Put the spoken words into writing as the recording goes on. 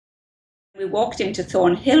We walked into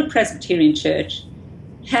Thornhill Presbyterian Church.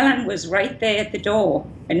 Helen was right there at the door.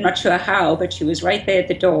 I'm not sure how, but she was right there at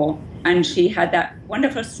the door. And she had that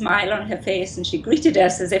wonderful smile on her face, and she greeted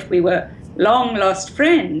us as if we were long-lost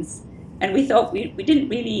friends. And we thought we didn't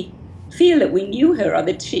really feel that we knew her or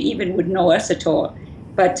that she even would know us at all.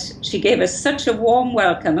 But she gave us such a warm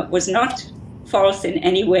welcome. It was not false in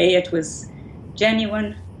any way. It was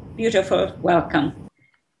genuine, beautiful welcome.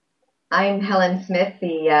 I'm Helen Smith,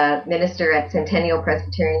 the minister at Centennial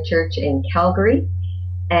Presbyterian Church in Calgary,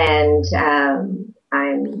 and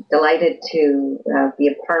I'm delighted to be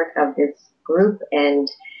a part of this group.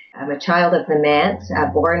 And I'm a child of the Manse,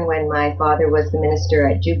 born when my father was the minister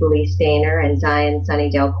at Jubilee Stainer and Zion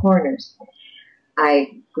Sunnydale Corners. I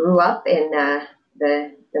grew up in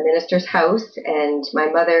the minister's house, and my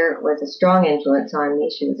mother was a strong influence on me.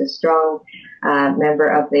 She was a strong member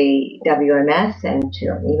of the WMS, and she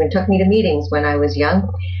even took me to meetings when I was young.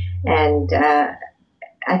 And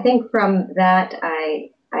I think from that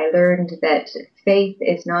I learned that faith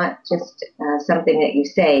is not just something that you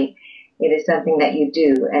say, it is something that you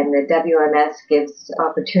do. And the WMS gives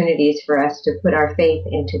opportunities for us to put our faith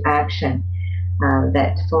into action.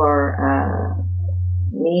 That for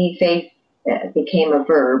me, faith became a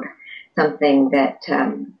verb, something that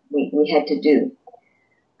we had to do.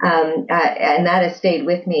 And that has stayed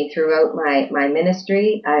with me throughout my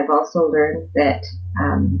ministry. I've also learned that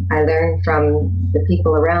I learned from the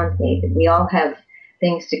people around me that we all have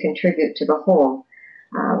things to contribute to the whole.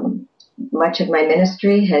 Much of my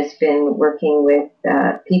ministry has been working with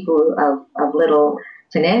people of little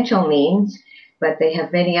financial means, but they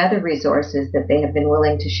have many other resources that they have been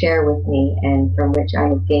willing to share with me, and from which I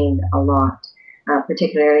have gained a lot.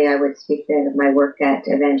 Particularly, I would speak of my work at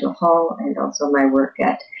Evangel Hall and also my work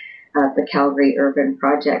at the Calgary Urban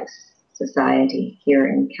Projects Society here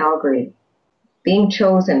in Calgary. Being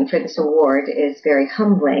chosen for this award is very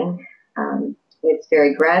humbling. It's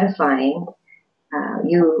very gratifying.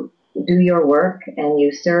 You do your work and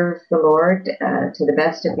you serve the Lord to the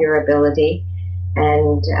best of your ability,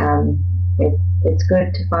 and it's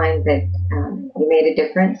good to find that you made a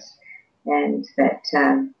difference and that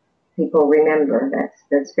people remember.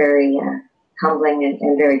 That's very humbling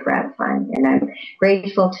and very gratifying. And I'm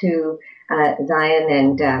grateful to Zion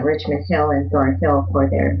and Richmond Hill and Thornhill for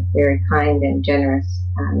their very kind and generous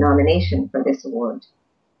nomination for this award.